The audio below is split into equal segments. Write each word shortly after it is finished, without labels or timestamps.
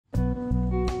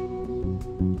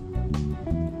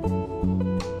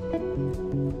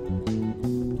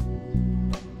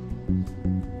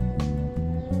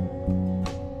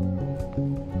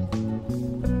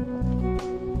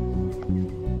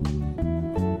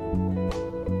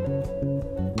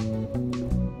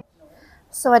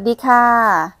สวัสดีค่ะ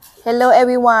Hello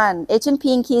everyone, Agent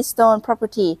Pink Keystone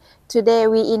Property. Today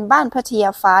we in Baan Pattaya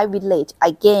 5 Village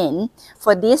again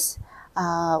for this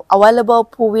available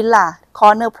pool villa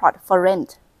corner plot for rent.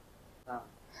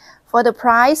 For the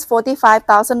price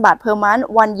 45,000 baht per month,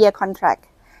 1 year contract.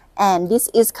 And this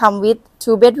is come with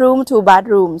 2 bedroom, 2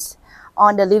 bathrooms.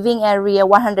 On the living area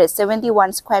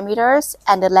 171 square meters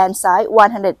and the land side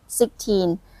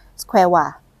 116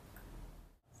 sq.w.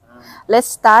 Let's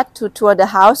start to tour the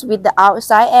house with the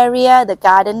outside area, the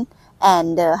garden,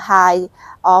 and the height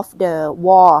of the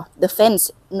wall, the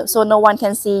fence, so no one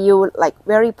can see you, like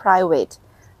very private.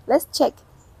 Let's check.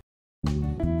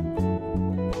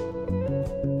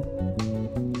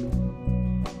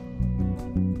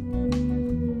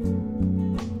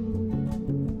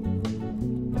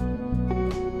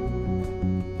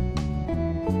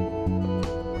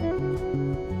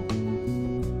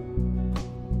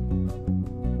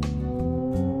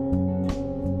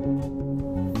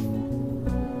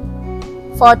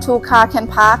 For 2 cars can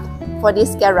park for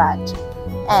this garage,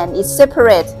 and it's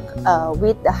separate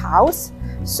with the house.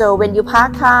 So when you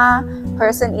park car,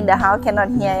 person in the house cannot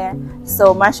hear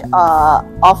so much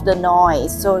of the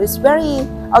noise. So it's very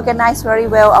organized, very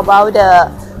well about the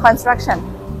construction.